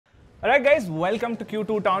Alright guys, welcome to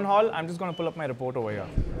Q2 Town Hall. I'm just gonna pull up my report over here.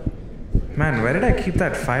 Man, where did I keep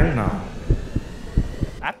that file now?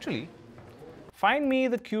 Actually, find me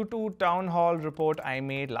the Q2 Town Hall report I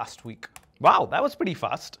made last week. Wow, that was pretty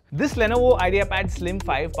fast. This Lenovo IdeaPad Slim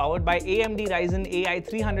 5 powered by AMD Ryzen AI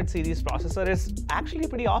 300 series processor is actually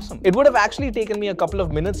pretty awesome. It would have actually taken me a couple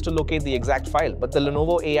of minutes to locate the exact file, but the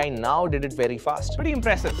Lenovo AI Now did it very fast. Pretty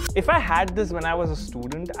impressive. If I had this when I was a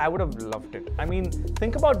student, I would have loved it. I mean,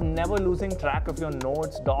 think about never losing track of your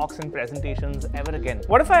notes, docs, and presentations ever again.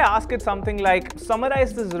 What if I ask it something like,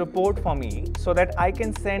 summarize this report for me so that I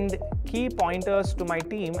can send key pointers to my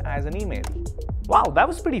team as an email? Wow, that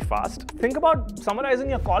was pretty fast. Think about summarizing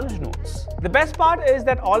your college notes. The best part is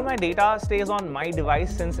that all my data stays on my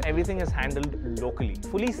device since everything is handled locally,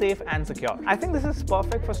 fully safe and secure. I think this is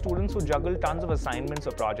perfect for students who juggle tons of assignments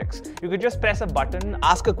or projects. You could just press a button,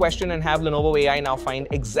 ask a question, and have Lenovo AI Now find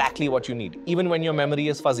exactly what you need, even when your memory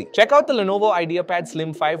is fuzzy. Check out the Lenovo IdeaPad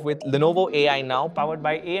Slim 5 with Lenovo AI Now powered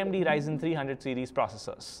by AMD Ryzen 300 series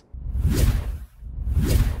processors.